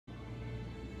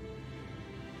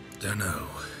Dunno.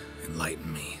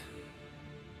 Enlighten me.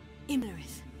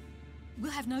 Imlerith.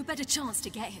 We'll have no better chance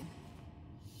to get him.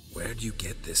 Where'd you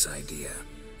get this idea?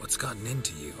 What's gotten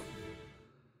into you?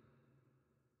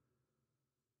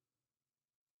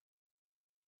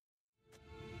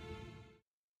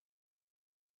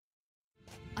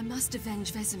 I must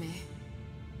avenge Vesemir.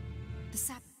 The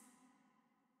sap...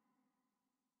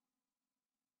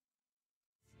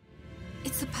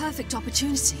 It's the perfect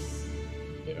opportunity.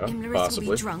 Yeah, Imlerith possibly.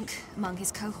 will be drunk among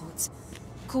his cohorts,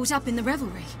 caught up in the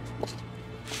revelry.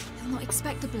 He'll not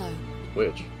expect the blow.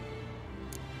 Which?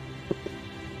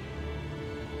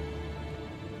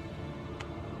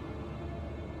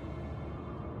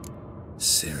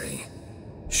 Ciri,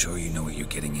 sure you know what you're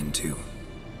getting into?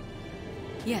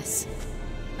 Yes,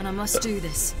 and I must do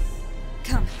this.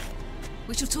 Come,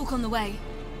 we shall talk on the way.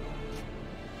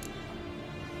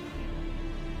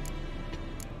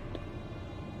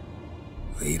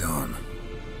 Lead on.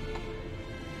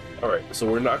 Alright,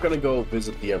 so we're not going to go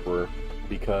visit the Emperor,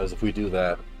 because if we do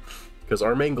that, because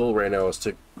our main goal right now is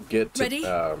to get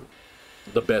to,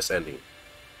 the best ending.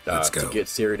 Let's go. To get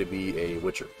Ciri to be a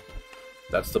Witcher.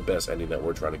 That's the best ending that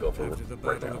we're trying to go for After the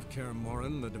right Battle now. of Kaer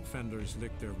Morhen, the defenders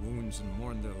licked their wounds and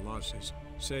mourned their losses,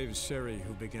 save Ciri,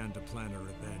 who began to plan a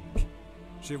revenge.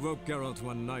 She woke Geralt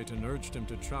one night and urged him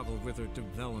to travel with her to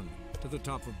Velen, to the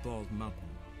top of Bald Mountain,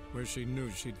 where she knew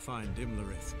she'd find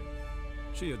Imlerith.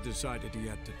 She had decided he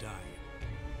had to die.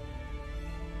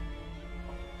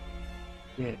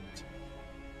 Yeah.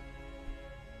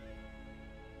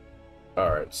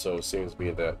 Alright, so it seems to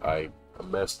be that I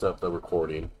messed up the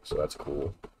recording, so that's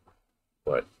cool.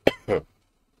 But,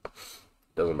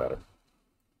 doesn't matter.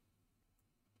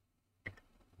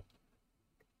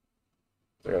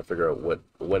 I gotta figure out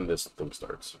when this thing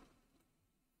starts.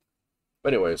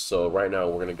 But anyway, so right now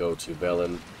we're gonna go to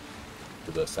Velen,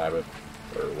 to the Sabbath,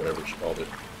 or whatever she called it,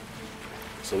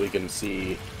 so we can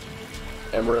see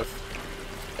Imlerith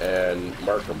and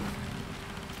Markham.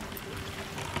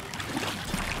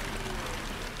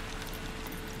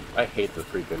 I hate the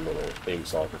freaking little theme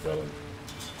song for Velen.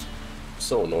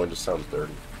 So annoying, just sounds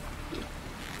dirty.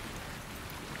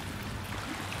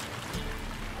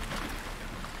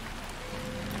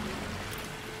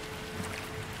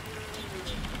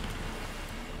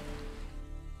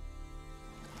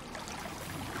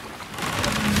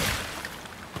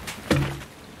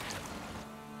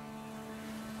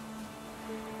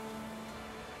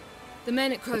 The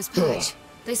men at Crow's Palace,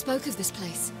 they spoke of this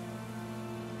place.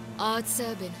 Ard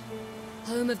Serbin,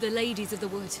 home of the Ladies of the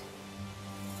Wood.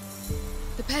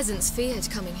 The peasants feared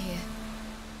coming here,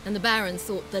 and the Baron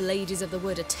thought the Ladies of the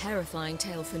Wood a terrifying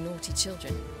tale for naughty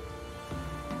children.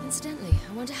 Incidentally,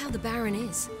 I wonder how the Baron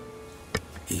is.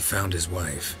 He found his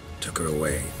wife, took her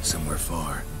away, somewhere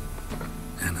far.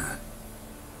 Anna,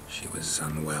 she was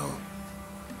unwell.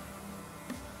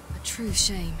 A true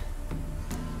shame.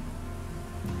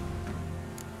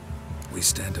 We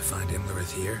stand to find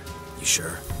Imlerith here? You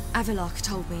sure? Avalok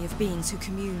told me of beings who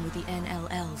commune with the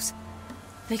NL elves.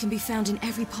 They can be found in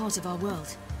every part of our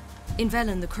world. In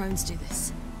Velen, the Crones do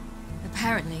this.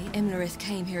 Apparently, Imlerith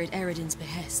came here at Eredin's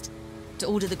behest, to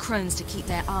order the Crones to keep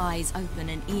their eyes open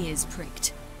and ears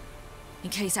pricked, in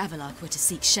case Avalok were to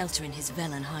seek shelter in his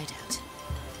Velen hideout.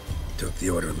 Took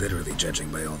the order literally,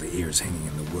 judging by all the ears hanging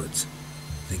in the woods.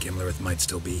 Think Imlerith might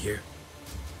still be here?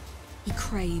 He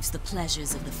craves the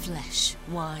pleasures of the flesh,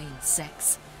 wine,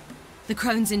 sex. The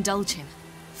Crones indulge him,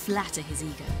 flatter his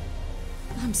ego.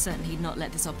 I'm certain he'd not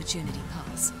let this opportunity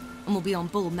pass, and will be on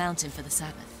Bull Mountain for the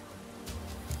Sabbath.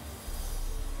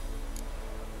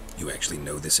 You actually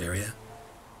know this area?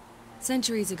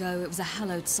 Centuries ago, it was a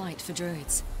hallowed site for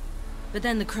druids. But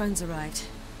then the Crones arrived,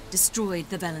 destroyed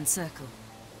the Velen Circle,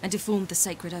 and deformed the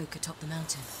sacred oak atop the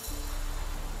mountain.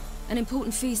 An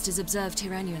important feast is observed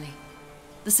here annually.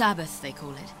 The Sabbath, they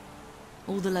call it.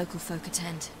 All the local folk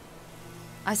attend.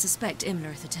 I suspect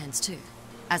Imlerith attends too,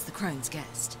 as the Crone's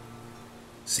guest.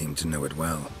 Seem to know it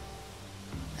well.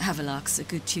 Avalok's a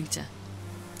good tutor.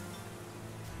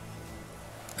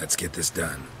 Let's get this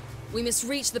done. We must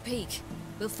reach the peak.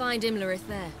 We'll find Imlerith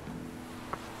there.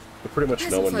 But pretty much no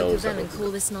Peasant one folk knows of that Velen call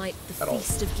this night the at all.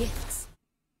 Feast of Gifts.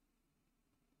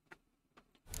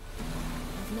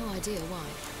 I've no idea why.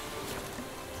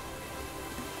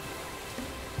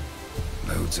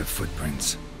 Loads of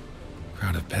footprints.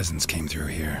 Crowd of peasants came through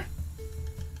here.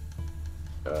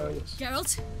 Yes.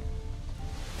 Geralt?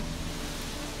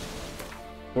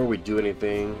 Before we do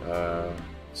anything, let's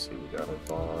see, we got our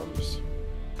bombs.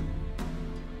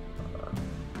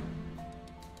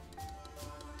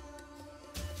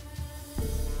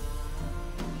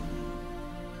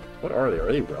 What are they?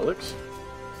 Are they relics?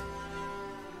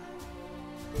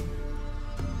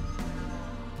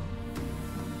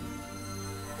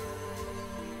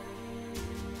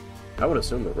 I would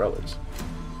assume they're relics.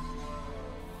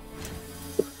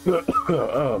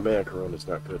 Oh man, Corona's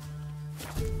not good.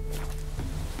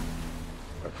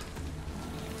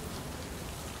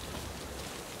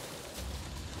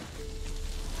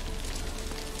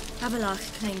 Abelard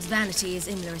claims vanity is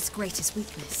Imlerith's greatest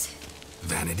weakness.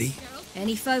 Vanity?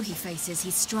 Any foe he faces,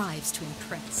 he strives to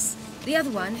impress. The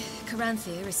other one,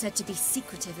 Caranthir, is said to be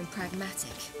secretive and pragmatic.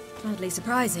 Hardly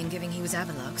surprising, given he was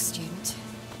Abelard's student.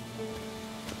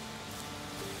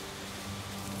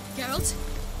 Geralt?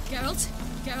 Geralt?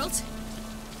 Geralt?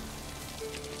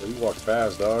 You walk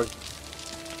fast, dog.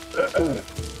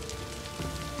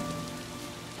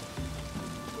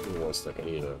 Give me 1 second.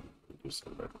 I need to do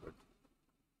something right quick.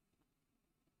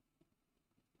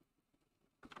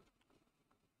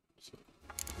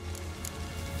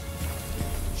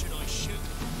 Should I shoot?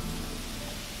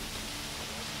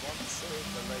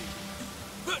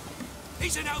 But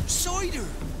he's an outsider!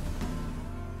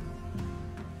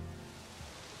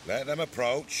 Let them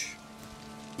approach.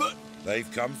 But They've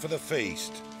come for the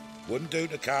feast. Wouldn't do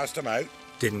to cast them out.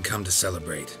 Didn't come to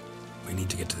celebrate. We need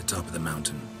to get to the top of the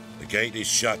mountain. The gate is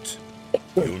shut.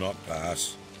 You'll not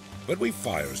pass. But we've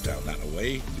fires down that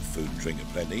way, with food and drink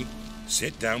aplenty.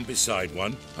 Sit down beside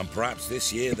one, and perhaps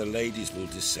this year the ladies will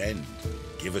descend.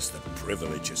 Give us the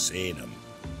privilege of seeing them.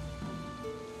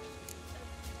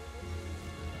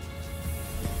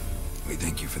 We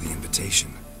thank you for the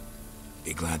invitation.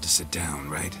 Be glad to sit down,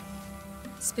 right?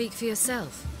 Speak for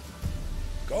yourself.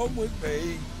 Come with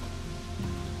me.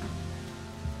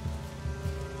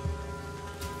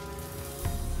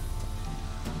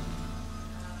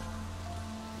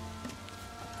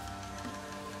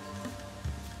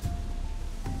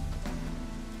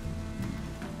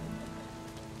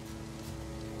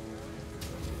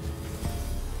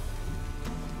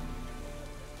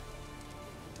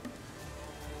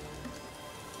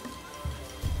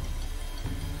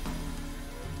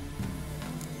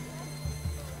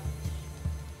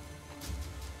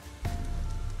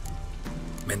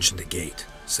 Mentioned a gate.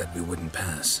 Said we wouldn't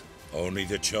pass. Only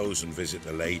the chosen visit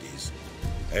the ladies.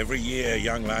 Every year,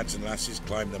 young lads and lasses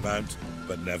climb the mount,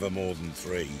 but never more than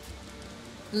 3.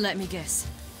 Let me guess.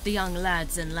 The young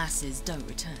lads and lasses don't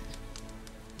return.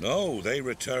 No, they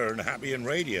return happy and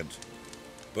radiant.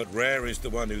 But rare is the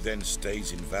one who then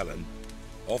stays in Velen.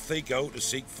 Off they go to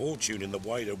seek fortune in the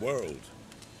wider world.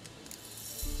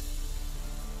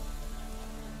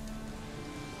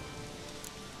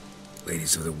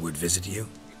 Ladies of the Wood visit you?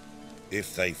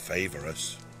 If they favor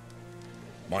us.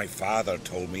 My father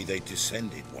told me they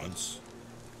descended once.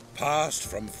 Passed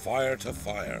from fire to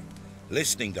fire,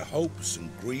 listening to hopes and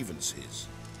grievances.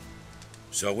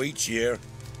 So each year,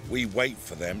 we wait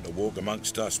for them to walk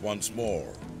amongst us once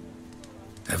more.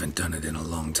 Haven't done it in a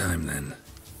long time, then.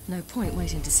 No point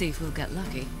waiting to see if we'll get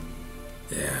lucky.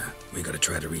 Yeah, we gotta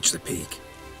try to reach the peak.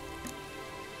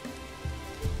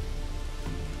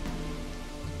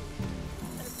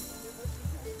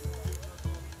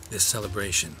 This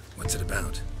celebration, what's it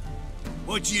about?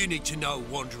 what do you need to know,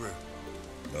 Wanderer?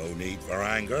 No need for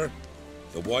anger.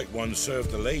 The White Ones serve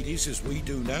the ladies as we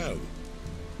do now.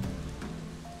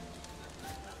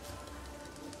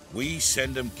 We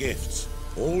send them gifts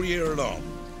all year long,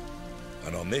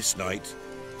 and on this night,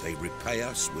 they repay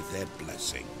us with their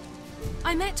blessing.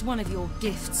 I met one of your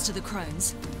gifts to the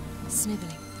Crones.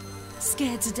 Snivelling,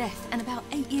 scared to death, and about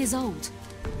 8 years old.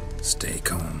 Stay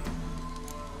calm.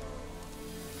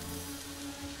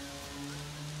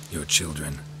 Your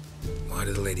children. Why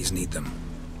do the ladies need them?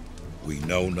 We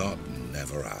know not and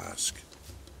never ask.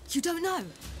 You don't know?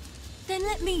 Then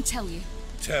let me tell you.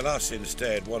 Tell us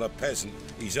instead what a peasant,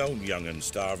 his own young and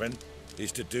starving,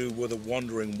 is to do with a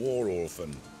wandering war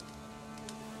orphan.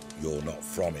 You're not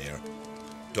from here.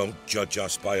 Don't judge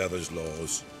us by others'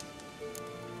 laws.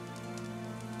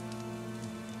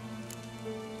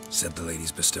 Said the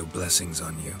ladies bestow blessings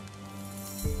on you.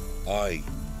 Aye,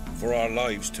 for our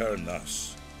lives turn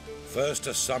thus. First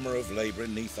a summer of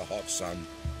labouring neath the hot sun,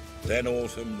 then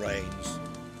autumn rains,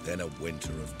 then a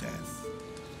winter of death.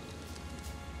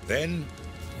 Then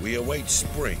we await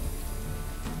spring,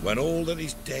 when all that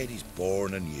is dead is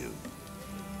born anew.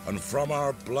 And from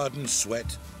our blood and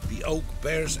sweat the oak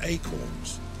bears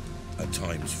acorns, at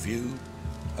times few,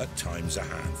 at times a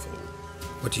handful.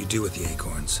 What do you do with the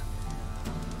acorns?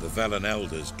 The Velen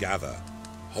elders gather,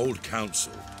 hold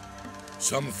council.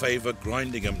 Some favour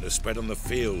grinding them to spread on the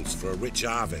fields for a rich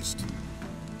harvest.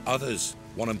 Others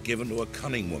want them given to a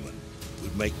cunning woman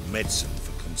who'd make medicine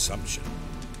for consumption.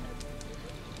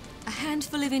 A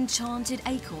handful of enchanted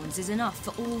acorns is enough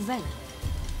for all Velen.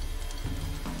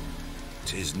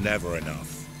 'Tis never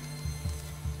enough.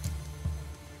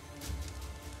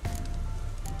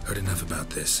 Heard enough about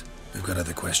this. We've got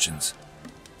other questions.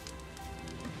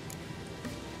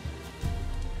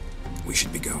 We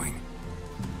should be going.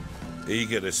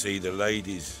 Eager to see the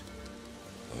ladies.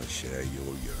 I share your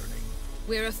yearning.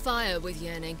 We're afire with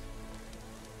yearning.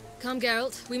 Come,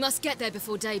 Geralt. We must get there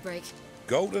before daybreak.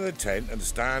 Go to the tent and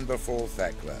stand before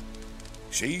Thekla.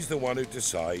 She's the one who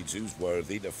decides who's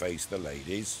worthy to face the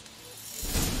ladies.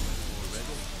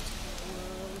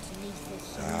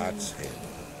 That's him.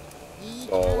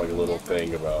 Oh, like a little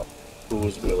thing about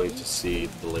who's willing to see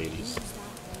the ladies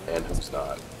and who's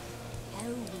not. How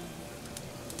we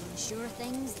ensure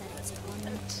things that it's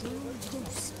one true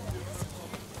goose.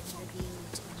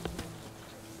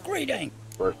 Greeting!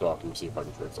 First off, let me see if I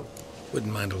can trade something.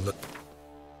 Wouldn't mind a look.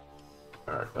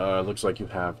 Alright, looks like you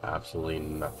have absolutely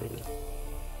nothing.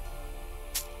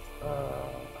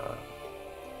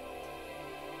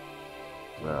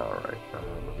 Alright,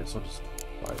 I guess I'll just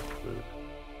buy food.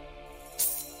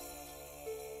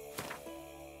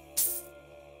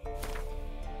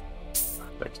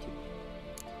 Thanks, dude.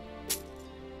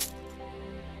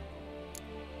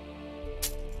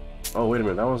 Oh, wait a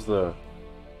minute, that was the...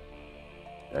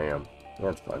 Damn,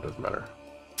 that's fine, doesn't matter.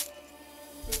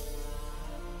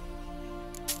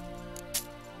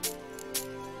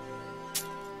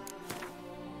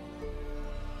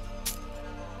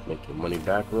 Make your money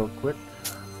back real quick.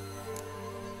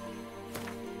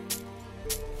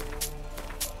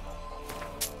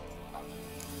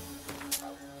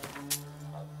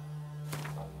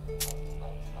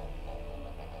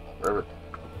 Perfect.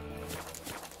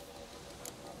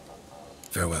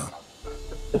 Farewell.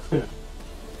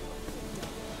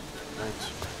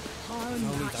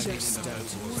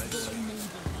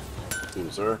 Excuse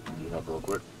me, sir. Can you help real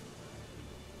quick?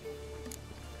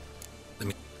 Let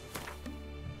me...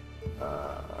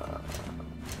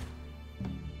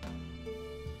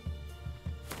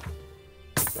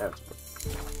 That's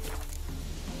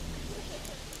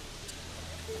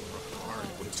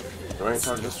do I ain't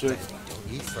talking this shit?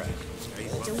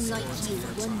 Don't like you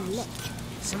one lick.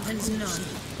 Something's not.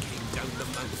 Came down the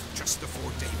mouth just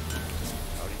before daybreak.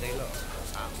 How did they look?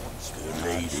 The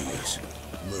ladies.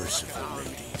 Merciful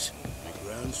ladies.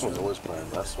 Oh, always crying,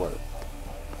 I swear.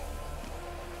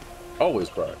 Always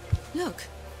crying. Look,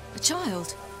 a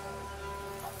child.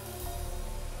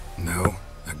 No,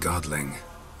 a godling.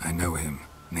 I know him.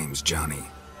 Name's Johnny.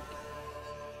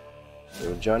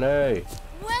 Hey, Johnny.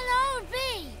 Well, old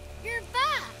B, you're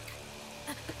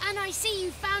back. And I see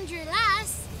you found your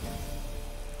lass.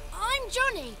 I'm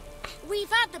Johnny. We've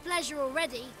had the pleasure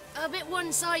already. A bit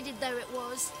one-sided though it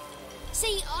was.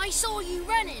 See, I saw you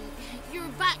running. Your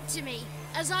back to me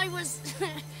as I was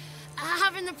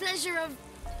having the pleasure of...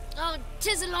 Oh,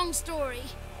 'tis a long story.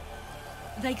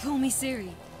 They call me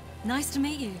Ciri. Nice to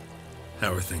meet you.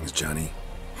 How are things, Johnny?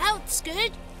 Health's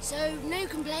good, so no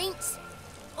complaints.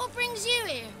 What brings you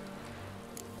here?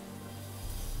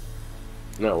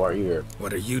 No, why are you here?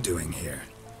 What are you doing here?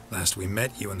 Last we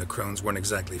met, you and the Crones weren't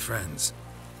exactly friends.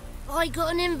 I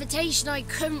got an invitation I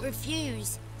couldn't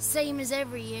refuse, same as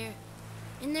every year.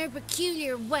 In their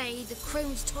peculiar way, the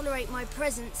Crones tolerate my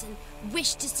presence and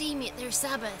wish to see me at their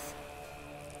Sabbath.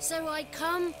 So I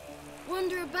come,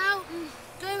 wander about, and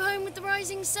go home with the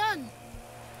rising sun.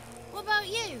 What about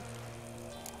you?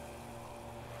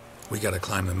 We gotta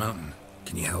climb the mountain.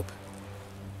 Can you help?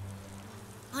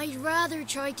 I'd rather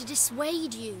try to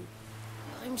dissuade you.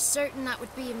 I'm certain that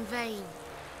would be in vain.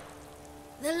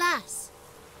 The lass,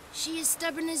 she is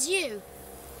stubborn as you.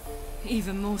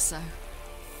 Even more so.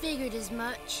 Figured as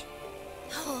much.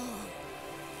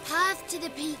 Path to the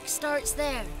peak starts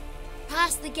there,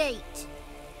 past the gate.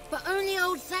 But only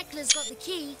old Thekla's got the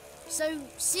key, so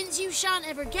since you shan't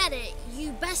ever get it,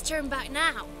 you best turn back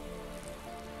now.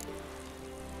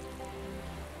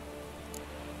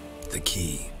 The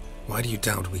key. Why do you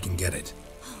doubt we can get it?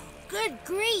 Good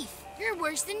grief, you're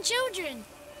worse than children.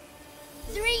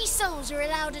 3 souls are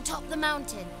allowed atop the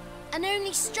mountain, and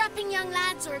only strapping young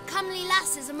lads or comely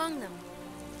lasses among them.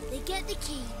 They get the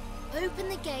key, open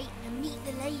the gate, and meet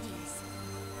the ladies.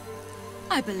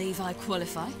 I believe I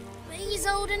qualify. But he's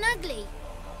old and ugly.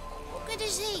 What good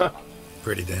is he?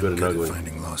 Pretty damn Good and good ugly. at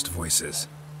finding lost voices.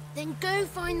 Then go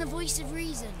find the voice of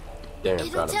reason. Damn,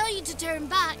 It'll got him. tell you to turn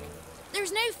back.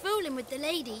 There's no fooling with the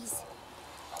ladies.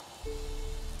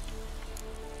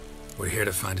 We're here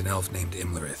to find an elf named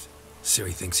Imlerith.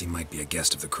 Ciri thinks he might be a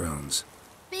guest of the Crones.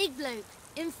 Big bloke,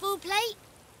 in full plate.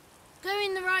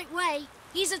 Going the right way.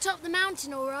 He's atop the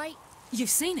mountain, all right. You've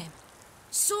seen him?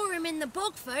 Saw him in the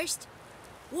bog first.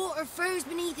 Water froze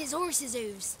beneath his horse's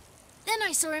hooves. Then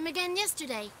I saw him again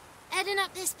yesterday, heading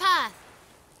up this path.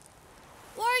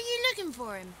 Why are you looking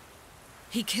for him?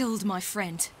 He killed my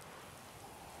friend.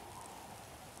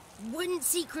 Wouldn't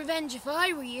seek revenge if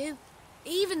I were you.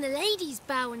 Even the ladies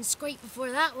bow and scrape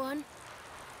before that one.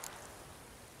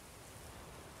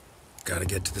 Gotta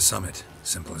get to the summit.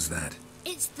 Simple as that.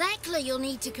 It's Thekla you'll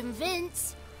need to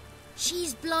convince.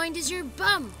 She's blind as your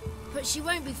bum, but she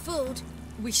won't be fooled.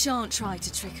 We shan't try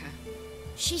to trick her.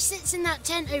 She sits in that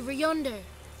tent over yonder.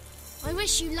 I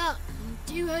wish you luck, and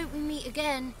do hope we meet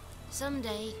again,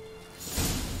 someday.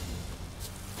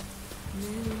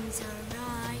 Moons are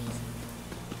rising.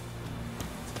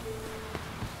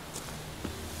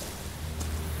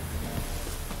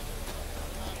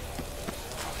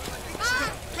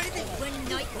 One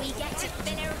night we get to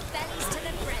fill our bellies to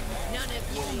the brim. None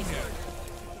of you leave her.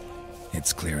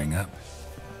 It's clearing up.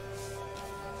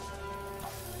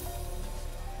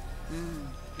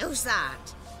 Who's that?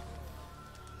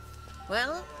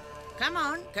 Well, come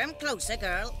on, come closer,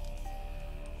 girl.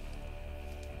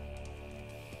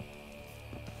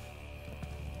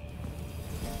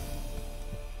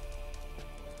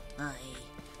 Aye.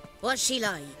 What's she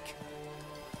like?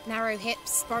 Narrow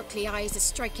hips, sparkly eyes, a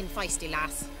striking feisty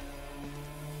lass.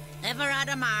 Ever had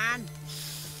a man?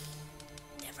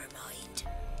 Never mind.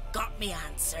 Got me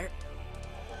answer.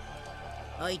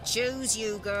 I choose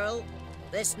you, girl.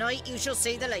 This night you shall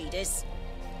see the ladies.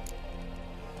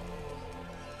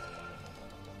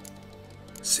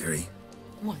 Ciri?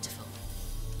 Wonderful.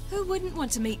 Who wouldn't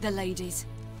want to meet the ladies?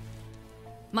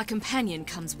 My companion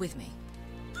comes with me.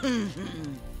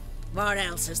 What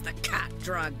else has the cat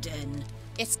dragged in?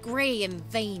 It's grey and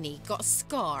veiny, got a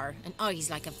scar, and eyes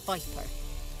like a viper.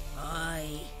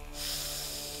 Aye.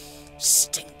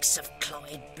 Stinks of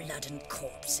clotted blood and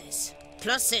corpses.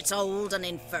 Plus it's old and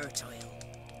infertile.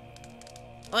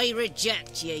 I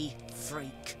reject ye,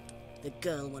 freak. The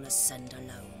girl will ascend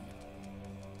alone.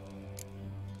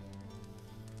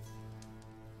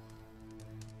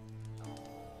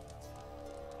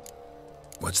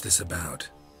 What's this about?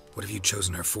 What have you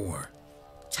chosen her for?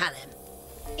 Tell him.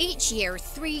 Each year,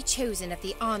 3 chosen have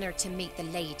the honour to meet the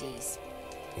ladies.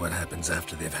 What happens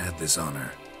after they've had this honor?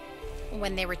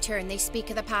 When they return, they speak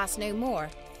of the past no more.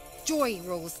 Joy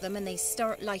rules them and they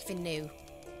start life anew.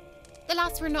 The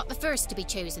lads were not the first to be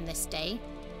chosen this day,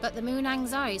 but the moon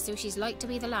hangs high, so she's like to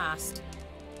be the last.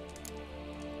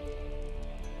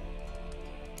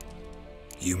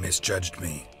 You misjudged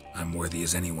me. I'm worthy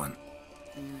as anyone.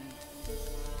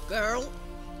 Girl?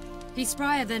 He's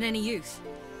sprier than any youth.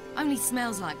 Only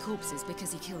smells like corpses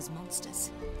because he kills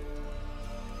monsters.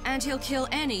 And he'll kill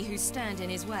any who stand in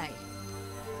his way.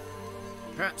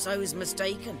 Perhaps I was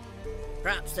mistaken.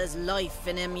 Perhaps there's life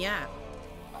in him yet.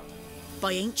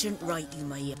 By ancient right you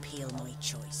may appeal my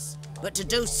choice, but to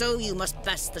do so you must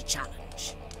best the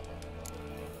challenge.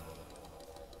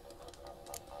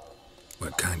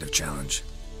 What kind of challenge?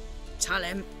 Tell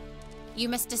him. You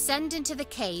must descend into the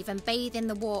cave and bathe in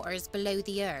the waters below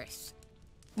the earth.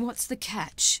 What's the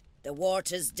catch? The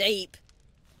water's deep.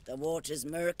 The water's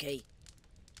murky.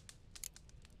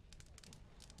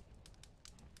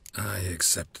 I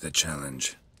accept the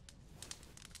challenge.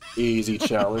 Easy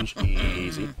challenge,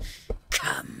 easy.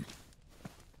 Come.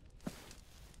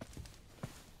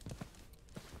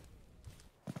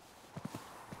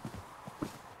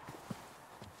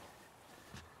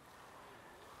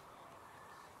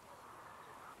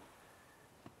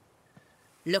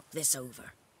 Look this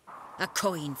over. A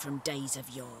coin from days of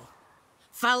yore.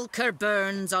 Falker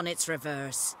burns on its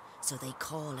reverse, so they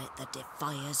call it the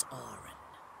Defier's Oran.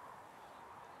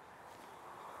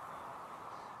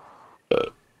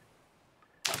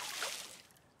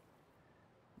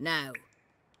 Now,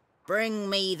 bring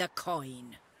me the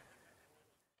coin.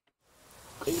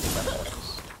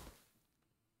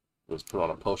 Let's put on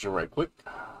a potion right quick.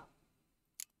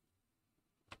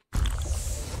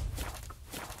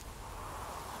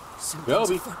 Someone's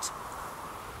Belby. afoot.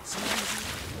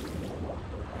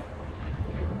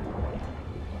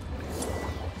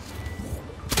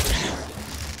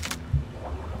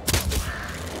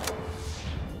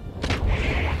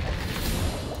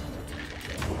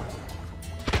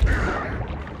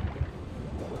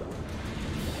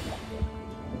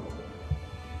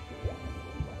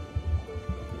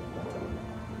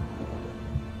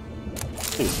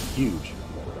 It's huge.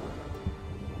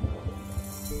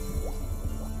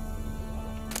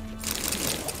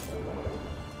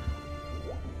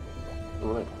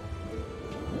 Alright.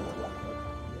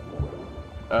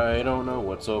 I don't know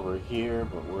what's over here,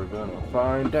 but we're gonna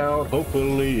find out.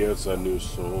 Hopefully it's a new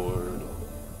sword.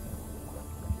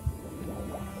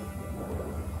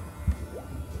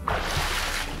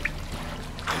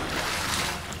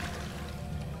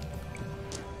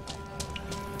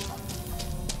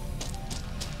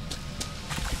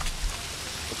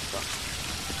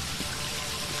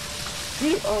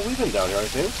 We've been down here, I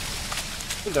think.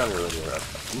 We've been down here earlier.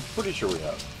 I'm pretty sure we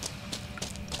have.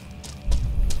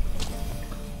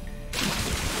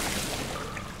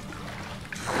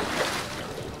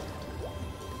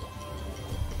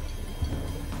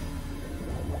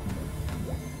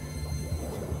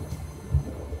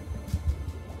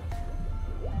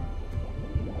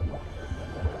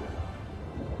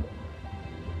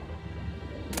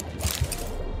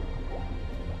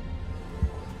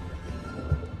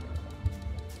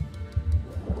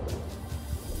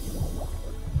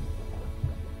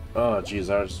 Oh, jeez,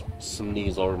 I just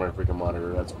sneezed all over my freaking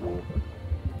monitor. That's cool.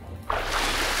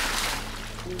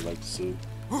 We'd like to see.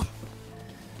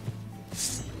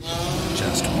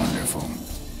 Just wonderful.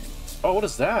 Oh, what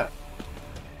is that?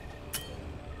 Is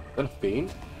that a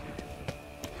fiend?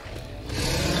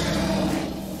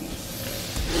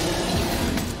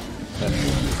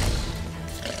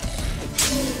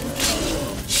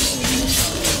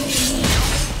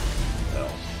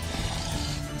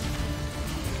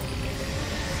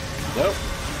 Nope.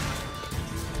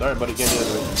 Sorry, buddy, can't do it.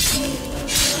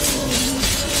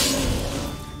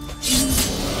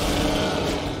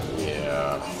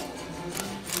 Yeah.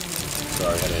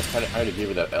 Sorry, I had to give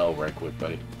you that L right quick,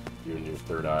 buddy. You and your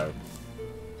third eye.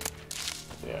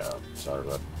 Yeah, sorry,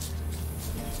 bud.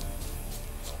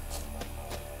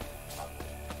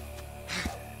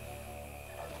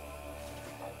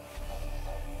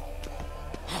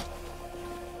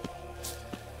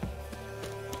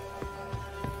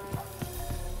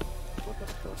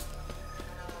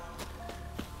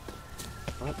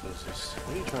 What is this?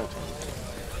 What are you trying to tell me?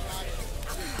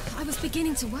 I was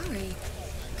beginning to worry.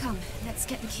 Come, let's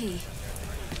get the key.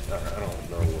 I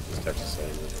don't know what this text is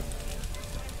saying.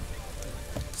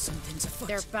 Something's afoot.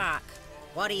 They're back.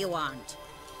 What do you want?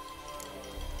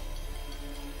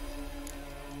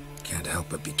 Can't help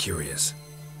but be curious.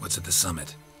 What's at the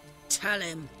summit? Tell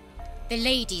him. The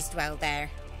ladies dwell there,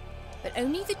 but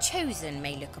only the chosen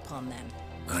may look upon them.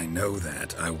 I know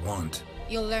that. I want.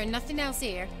 You'll learn nothing else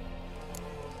here.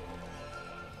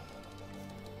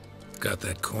 Got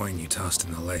that coin you tossed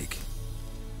in the lake.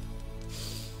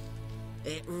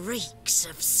 It reeks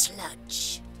of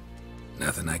sludge.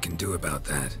 Nothing I can do about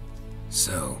that.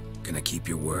 So, gonna keep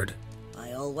your word?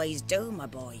 I always do, my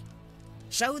boy.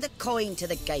 Show the coin to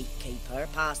the gatekeeper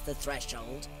past the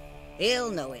threshold. He'll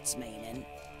know its meaning.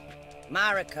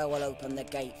 Marika will open the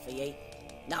gate for you.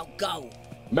 Now go.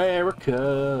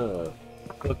 America!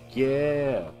 Fuck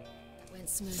yeah! Went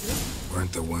smoothly.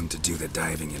 Weren't the one to do the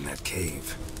diving in that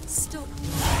cave. Stop.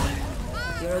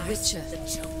 You're a Witcher. The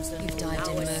chosen. You've dived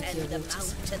in Now murkier ascend the waters.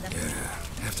 mount to the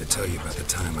Yeah, have to tell you about the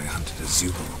time I hunted a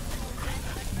Zubal.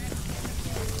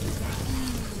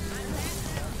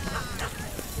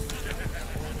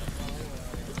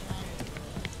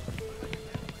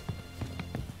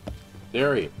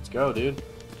 Derry, let's go, dude.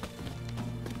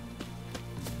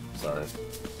 Sorry.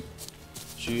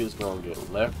 She is gonna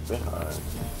get left behind.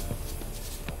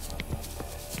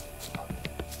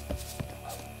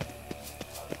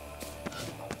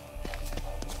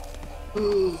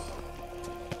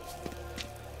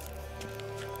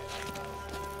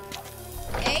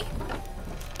 Eh?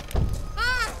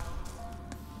 Ah!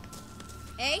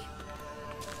 Eh?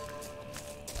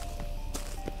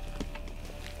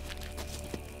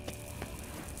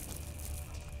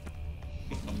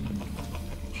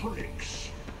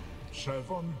 Six,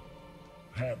 7,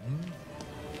 heaven.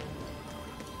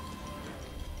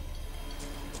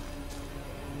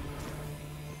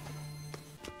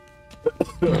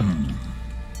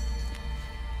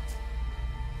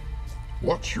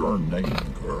 What's your name,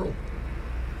 girl?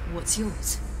 What's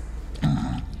yours?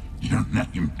 Your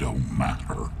name don't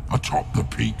matter. Atop the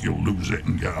peak, you'll lose it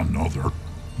and get another.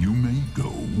 You may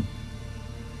go.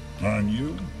 And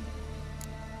you?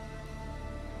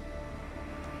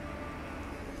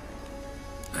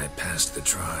 I passed the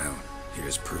trial.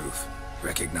 Here's proof.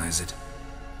 Recognize it?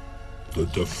 The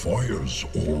Defier's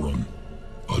Orin.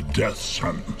 A death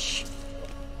sentence.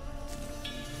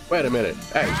 Wait a minute.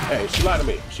 Hey, she lied to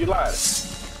me. She lied.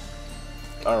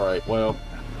 Alright, well.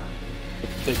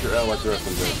 Take your L like the rest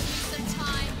of them do.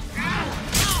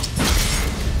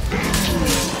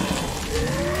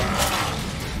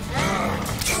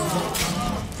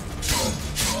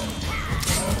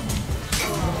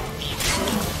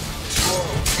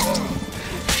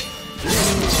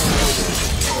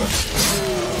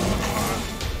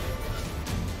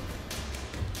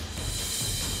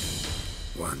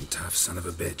 One tough son of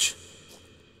a bitch.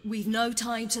 We've no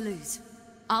time to lose.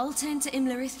 I'll tend to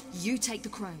Imlerith, you take the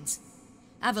Crones.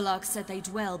 Avalark said they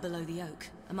dwell below the oak,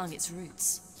 among its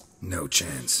roots. No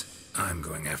chance. I'm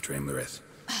going after Imlerith.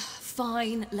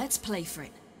 Fine, let's play for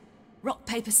it. Rock,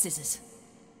 paper, scissors.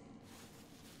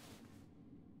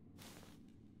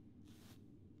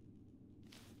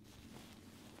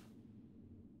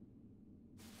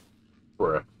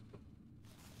 Bruh.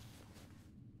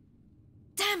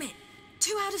 Damn it!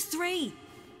 2 out of 3!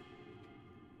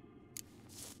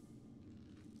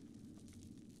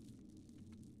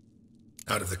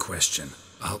 Out of the question.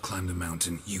 I'll climb the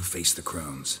mountain, you face the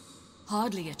Crones.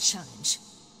 Hardly a challenge.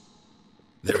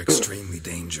 They're extremely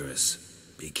dangerous.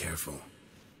 Be careful.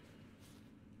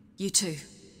 You too.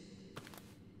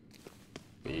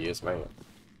 Yes, ma'am.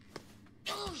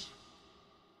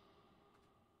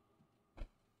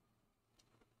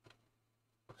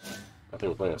 I think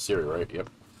we're playing a Ciri, right? Yep.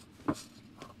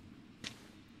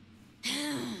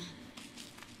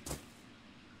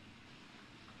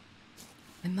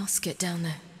 I must get down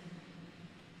there.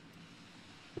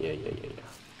 Yeah.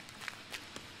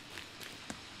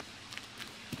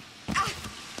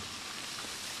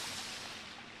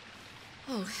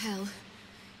 Oh, hell.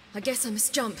 I guess I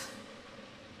must jump.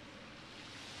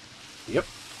 Yep.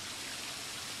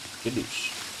 Good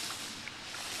news.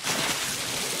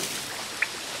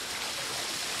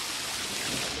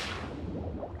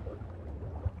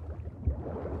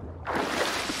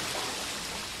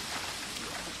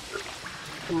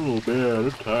 Oh man,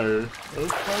 I'm tired. I'm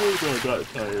tired, but I'm not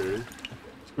tired.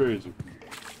 It's crazy.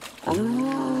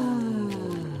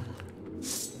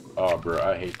 Oh, bro,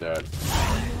 I hate that.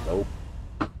 Nope.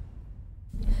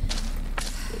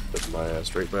 Put my ass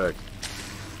straight back.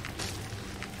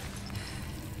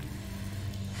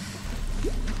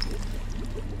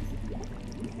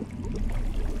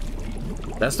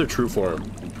 That's their true form,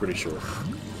 I'm pretty sure.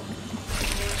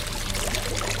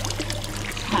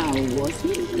 How was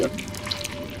it? Yep.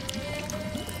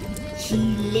 He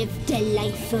lived a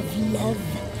life of love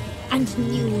and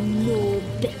knew no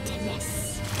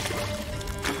bitterness.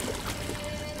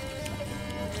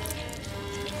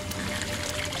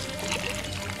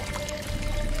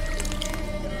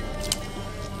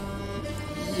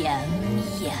 Yum,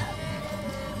 yum.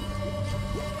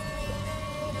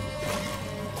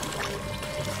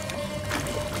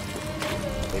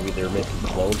 Maybe they're making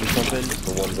clones or something,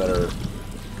 the ones that are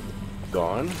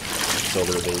gone, so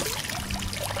they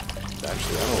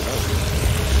actually, I don't know.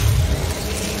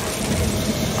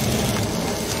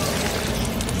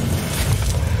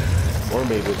 Or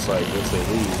maybe it's like once they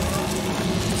leave,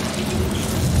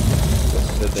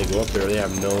 that they go up there, they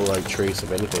have no like trace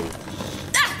of anything.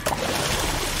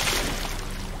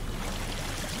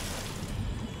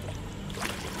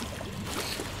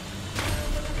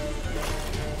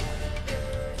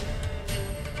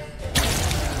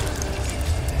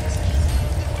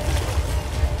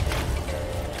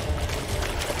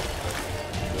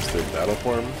 Battle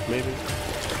form, maybe?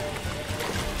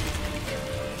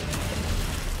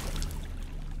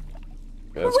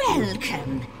 That's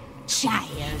Welcome,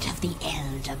 child of the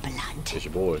Elder Blood. It's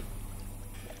your boy.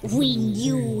 We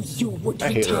knew you would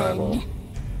I hate her eyeball. return.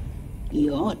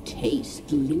 Your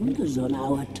taste lingers on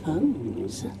our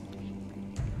tongues.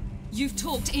 You've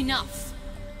talked enough.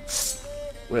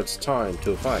 Well, it's time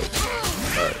to fight.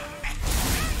 Alright.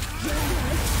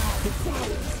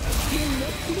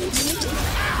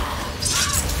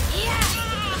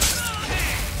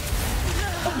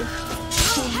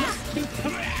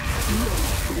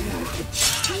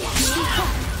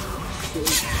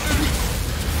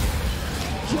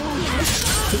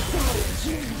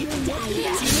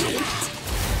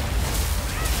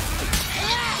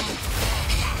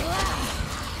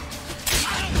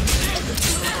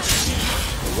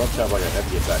 I'd love to have like a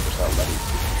heavy attack or something. That'd be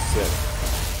sick.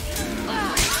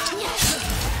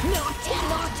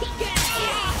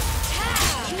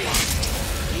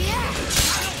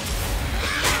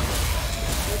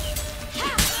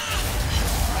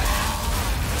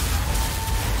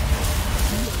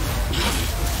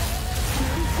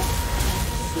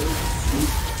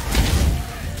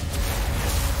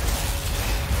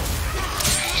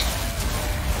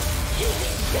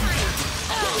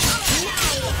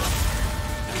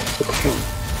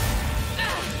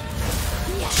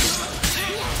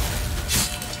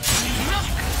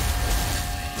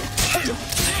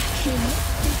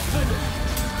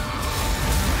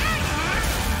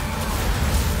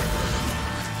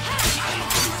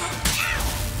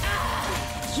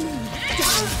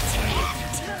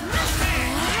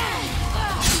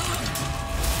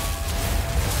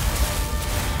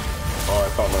 Oh, I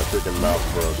thought my freaking mouth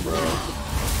broke, bro.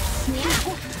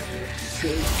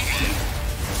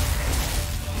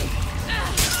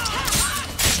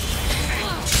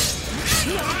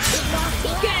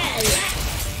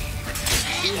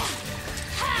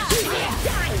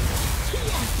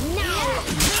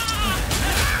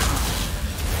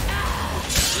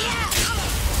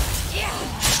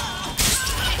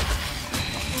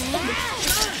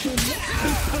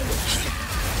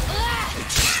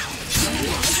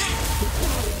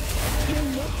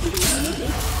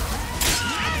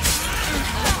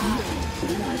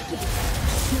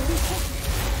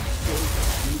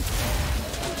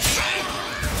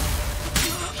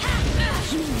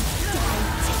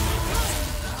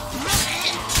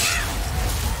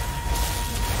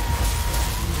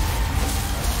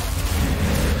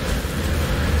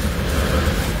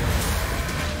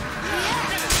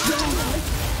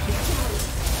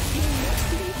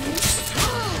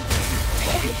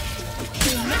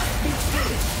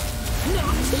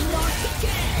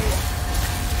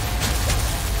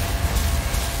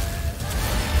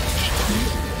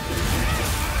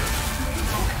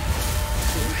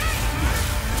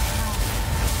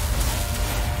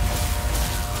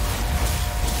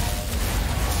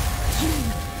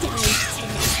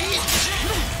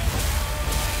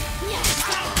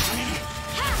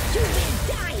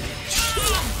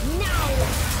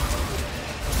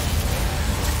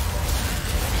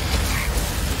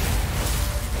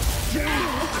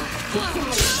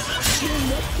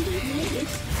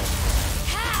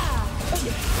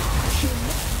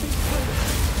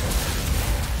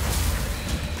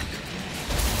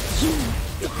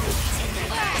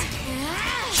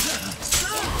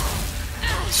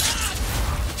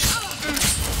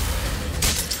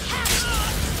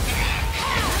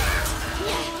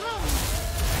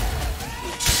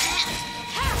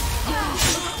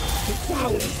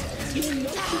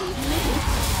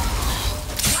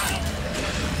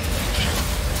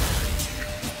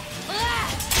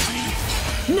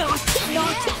 Naughty,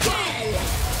 naughty girl!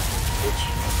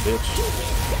 Bitch. You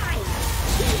will die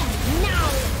here now!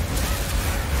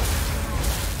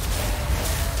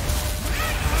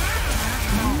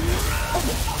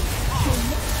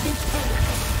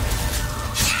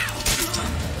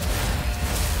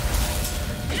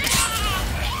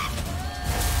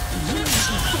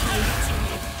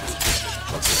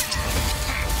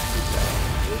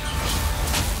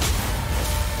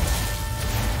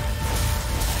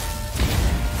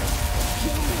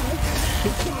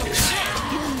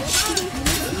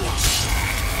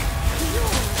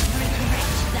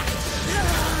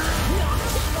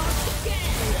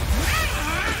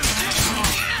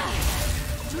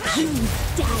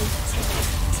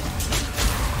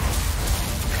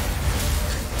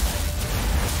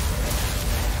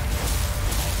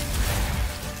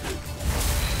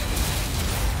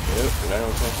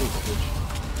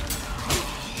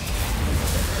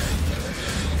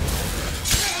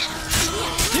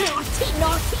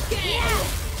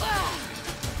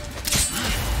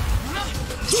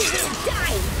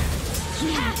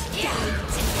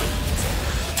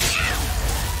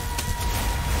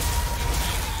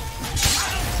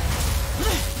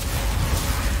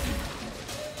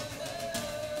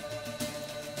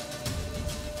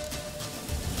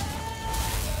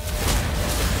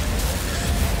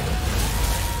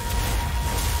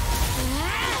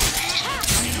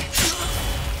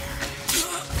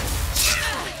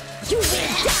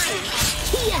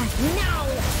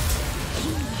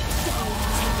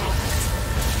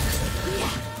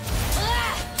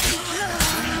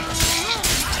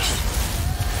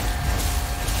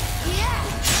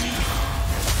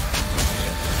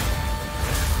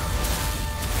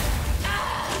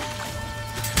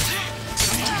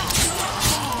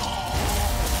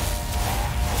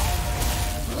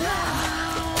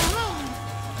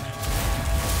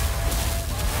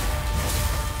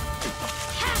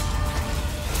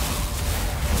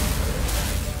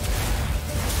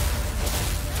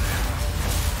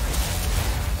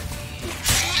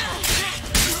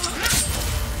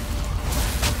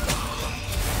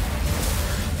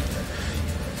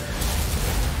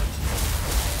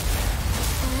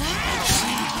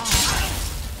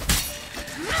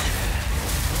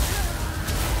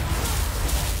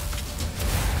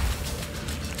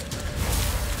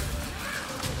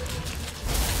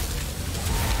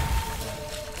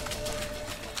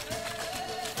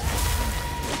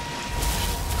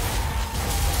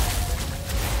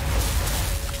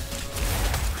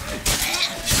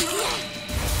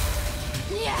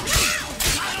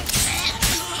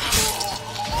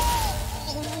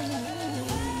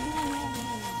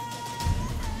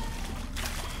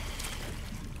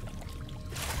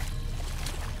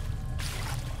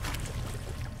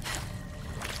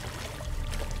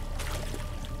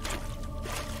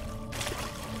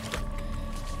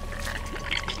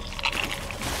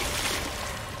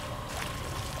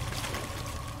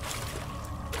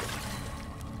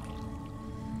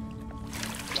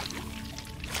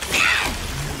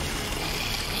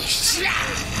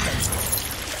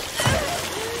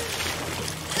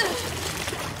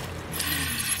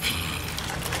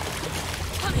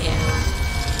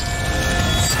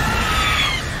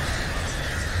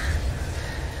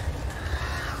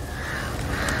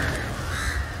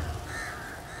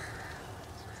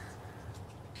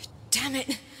 Damn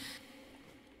it!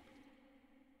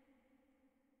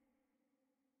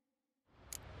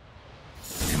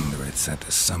 Imlerith's at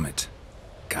the summit.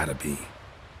 Gotta be.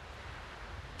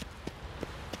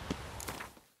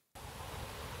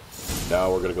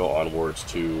 Now we're gonna go onwards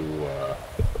to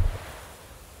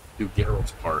do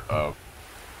Geralt's part of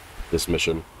this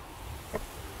mission,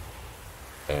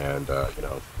 and you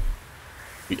know,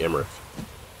 beat Imlerith.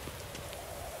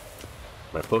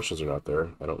 My potions are not there.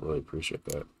 I don't really appreciate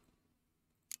that.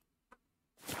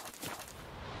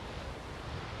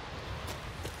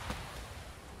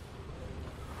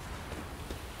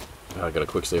 I gotta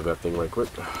quick save that thing right quick.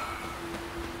 You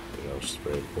know, it's just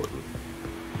very important.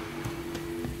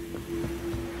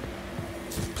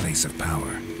 Place of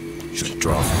power. Should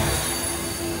draw from it.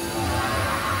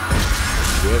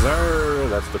 Yes, sir.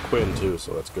 That's the Quinn too,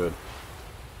 so that's good.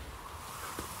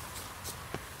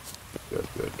 Good,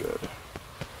 good, good.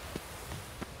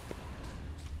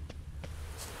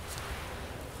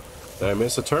 Did I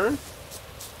miss a turn?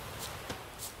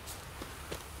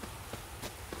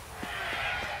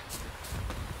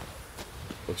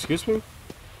 Excuse me?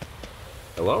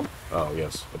 Hello? Oh,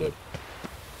 yes, I did.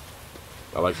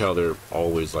 I like how they're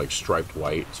always like striped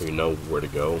white, so you know where to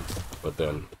go, but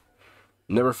then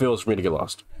Never fails for me to get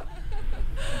lost.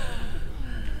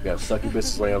 Got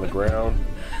succubus laying on the ground.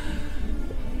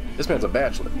 This man's a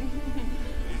bachelor.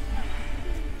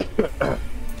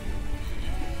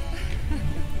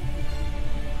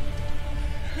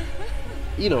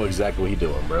 You know exactly what he's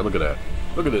doing, bro. Look at that.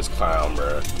 Look at this clown,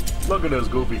 bro. Look at this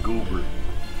goofy goober.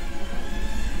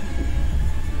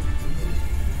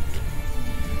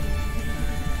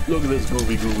 Look at this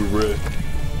goofy goober, bro.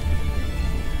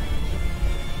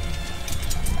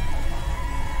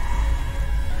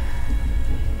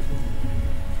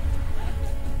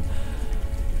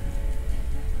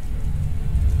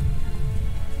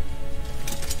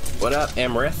 What up,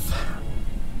 Imlerith?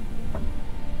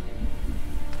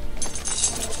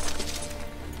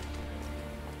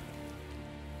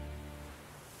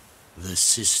 The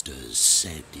sisters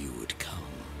said you would come.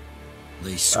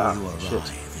 They saw you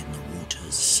arrive in the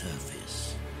water's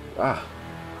surface.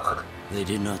 They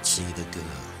did not see the girl.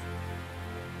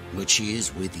 But she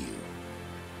is with you,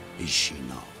 is she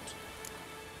not?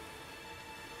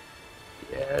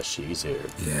 Yeah, she's here.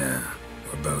 Yeah,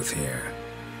 we're both here.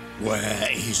 Where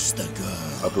is the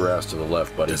girl? Up her ass to the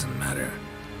left, buddy. Doesn't matter.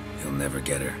 You'll never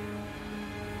get her.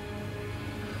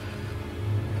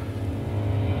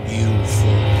 You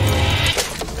fall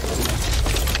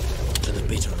to the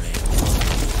bitter end.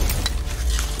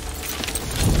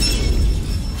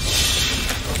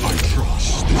 I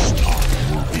trust this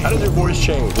time will be. How does your voice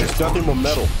change? It's nothing but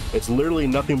metal. It's literally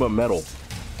nothing but metal.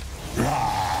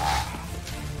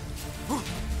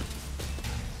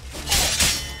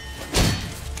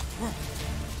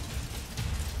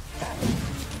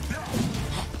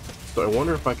 So I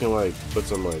wonder if I can like put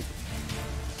some like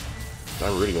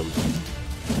iridium.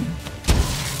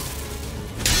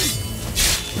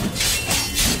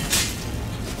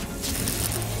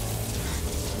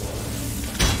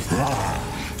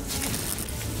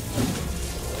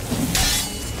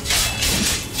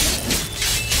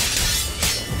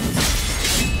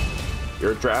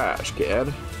 You're trash,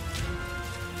 kid.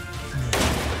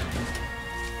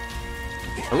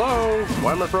 Hello?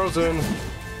 Why am I frozen?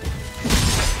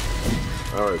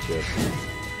 Alright, kid.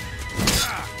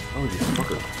 Oh, you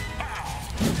fucker.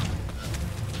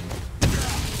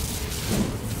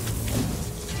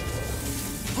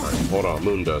 Alright, hold on.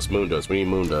 Moon dust, moon dust. We need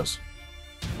moon dust.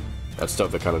 That's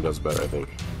stuff that kind of does better, I think.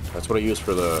 That's what I use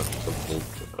for the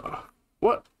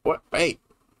what? What? Hey!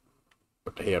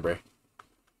 What the hell, bro?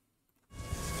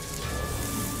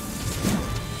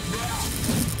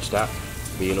 Stop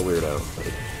being a weirdo.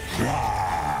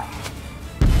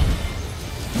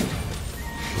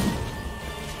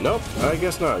 Nope, I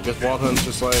guess not. I guess Wild Hunt's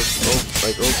just like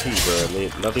OT,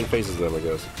 bro. Nothing phases them, I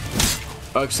guess.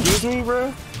 Excuse me,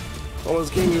 bro?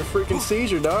 Almost gave me a freaking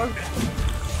seizure, dog.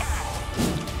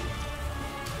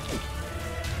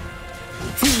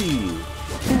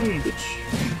 Bitch.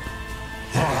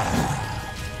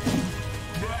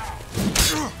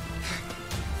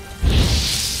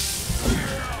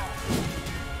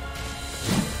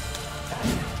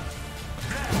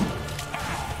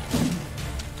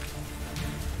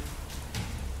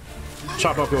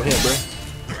 Chop off your head, bro.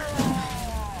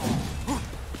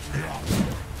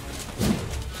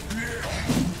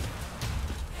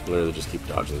 Literally just keep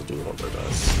dodging and doing one more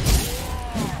time.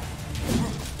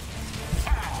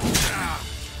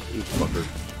 You fucker.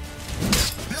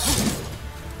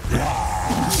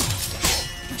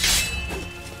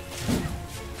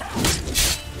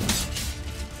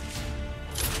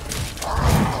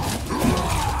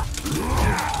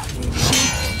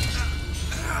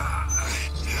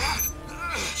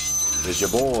 It's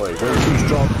your boy. Very too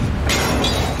strong.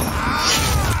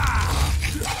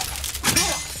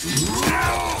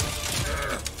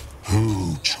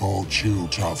 Who taught you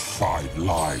to fight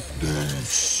like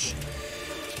this?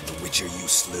 The Witcher you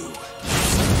slew.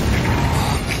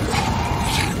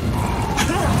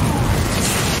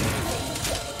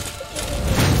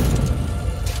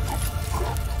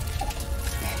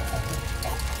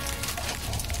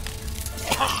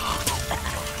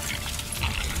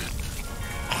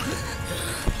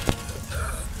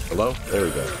 Hello? There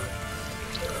we go.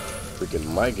 Freaking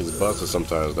mic is busted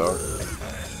sometimes, dog.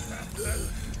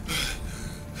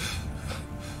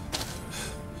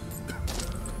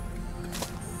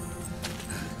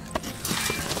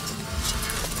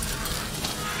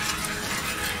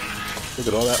 Look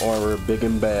at all that armor, big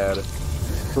and bad.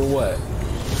 For what?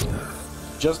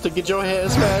 Just to get your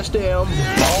head smashed down,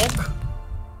 bonk.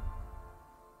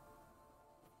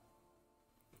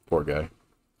 Poor guy.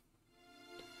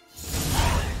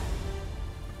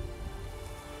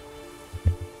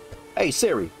 Hey,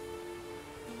 Ciri.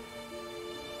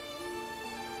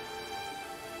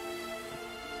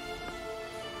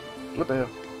 What the hell?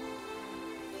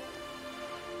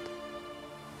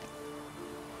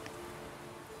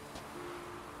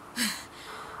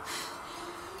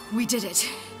 We did it.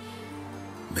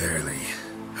 Barely.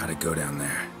 How'd it go down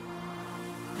there?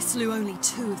 I slew only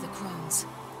 2 of the Crones.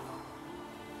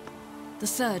 The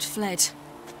third fled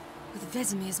with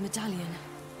Vesemir's medallion,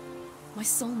 my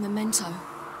sole memento.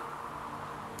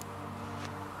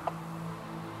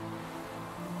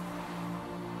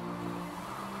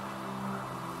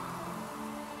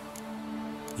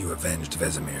 You avenged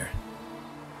Vesemir.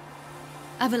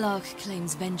 Avalark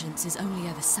claims vengeance is only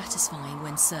ever satisfying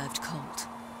when served cold.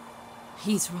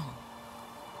 He's wrong.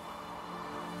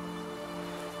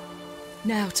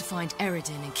 Now to find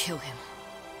Eredin and kill him.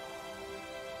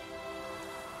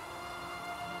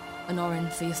 Honorin,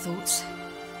 for your thoughts?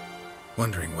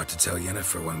 Wondering what to tell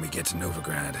Yennefer when we get to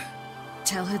Novigrad.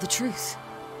 Tell her the truth.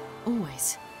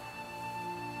 Always.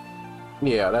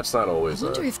 Yeah, that's not always. I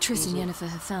wonder if Triss and Yennefer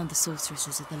have found the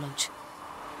sorceresses at the lodge.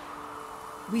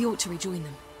 We ought to rejoin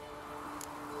them.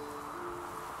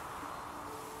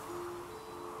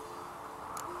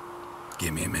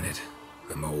 Give me a minute.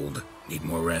 I'm old. Need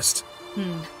more rest.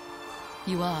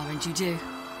 You are, and you do.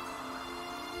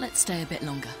 Let's stay a bit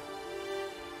longer.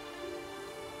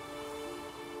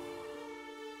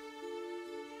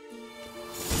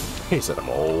 He said I'm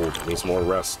old. Needs more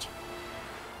rest.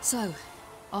 So,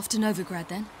 off to Novigrad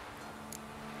then?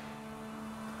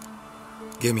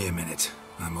 Give me a minute.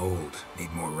 I'm old.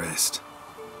 Need more rest.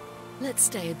 Let's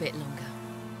stay a bit longer.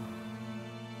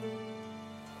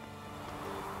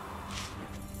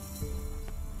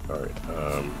 Alright,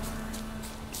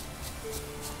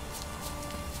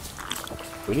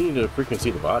 we need to freaking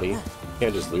see the body.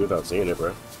 Can't just leave without seeing it,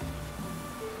 bro.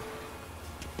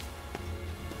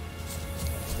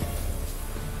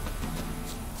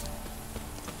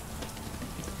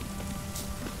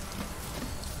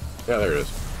 Yeah, there it is.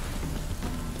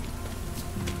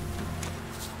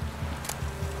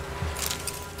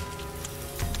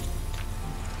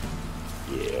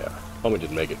 Yeah, homie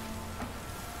didn't make it.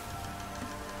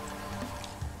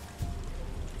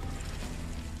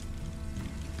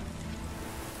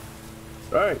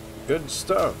 Alright, good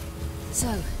stuff.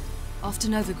 So, off to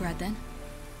Novigrad then?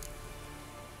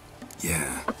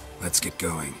 Yeah, let's get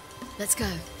going. Let's go.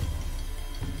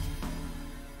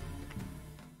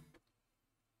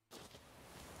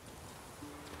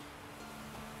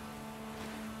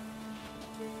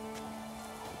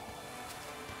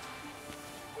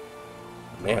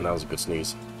 Man, that was a good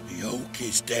sneeze. The oak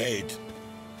is dead.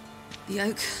 The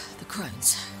oak, the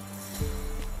Crones.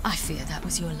 I fear that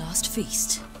was your last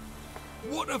feast.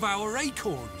 What of our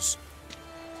acorns?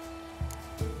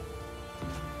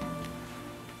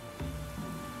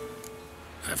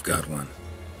 I've got one.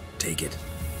 Take it.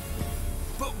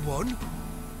 But one?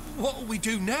 What'll we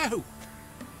do now?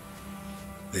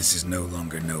 This is no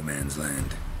longer no man's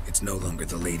land. It's no longer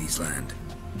the lady's land.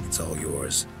 It's all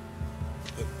yours.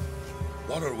 But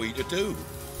what are we to do?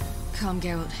 Come,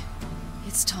 Geralt.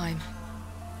 It's time.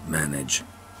 Manage.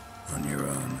 On your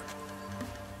own.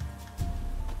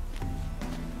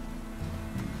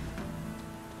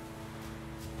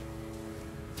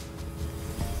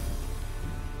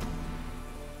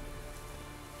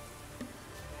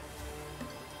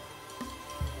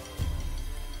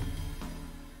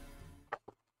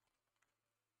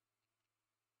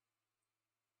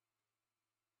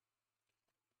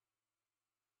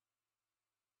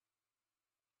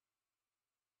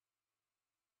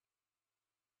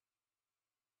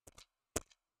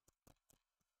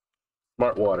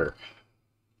 Smart water.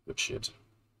 Good shit.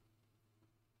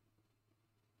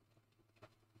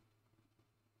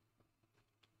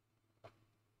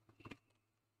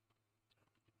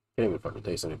 Can't even fucking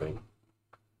taste anything.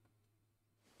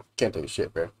 Can't taste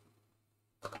shit, bro.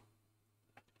 It's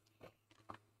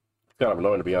kind of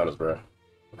annoying, to be honest, bro.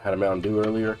 I had a Mountain Dew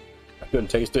earlier. I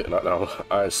couldn't taste it, and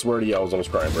I swear to you, I was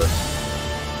almost crying, bro.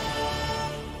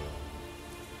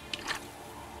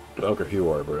 I don't care who you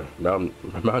are, bro.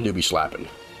 Mountain Dew be slapping.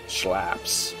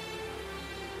 Slaps.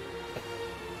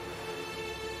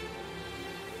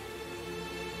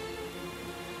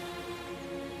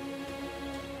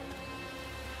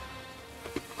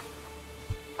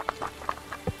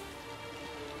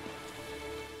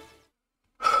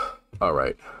 All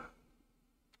right.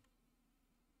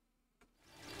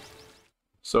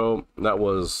 So that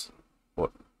was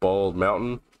what, Bald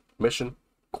Mountain mission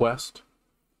quest.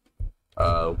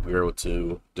 We were able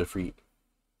to defeat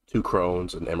 2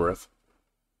 Crones in Imlerith.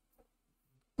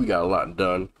 We got a lot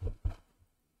done.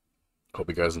 Hope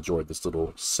you guys enjoyed this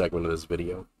little segment of this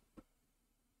video.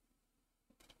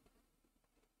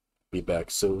 Be back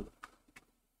soon.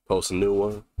 Post a new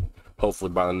one.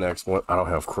 hopefully by the next one, I don't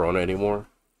have Corona anymore.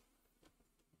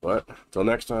 But till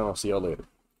next time, I'll see y'all later.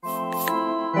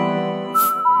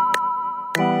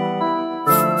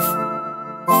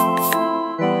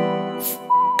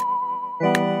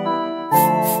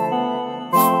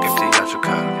 Empty out your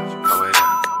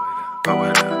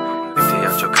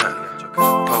cup,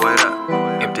 pour it up,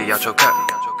 empty out your cup,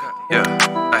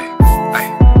 yeah, ay.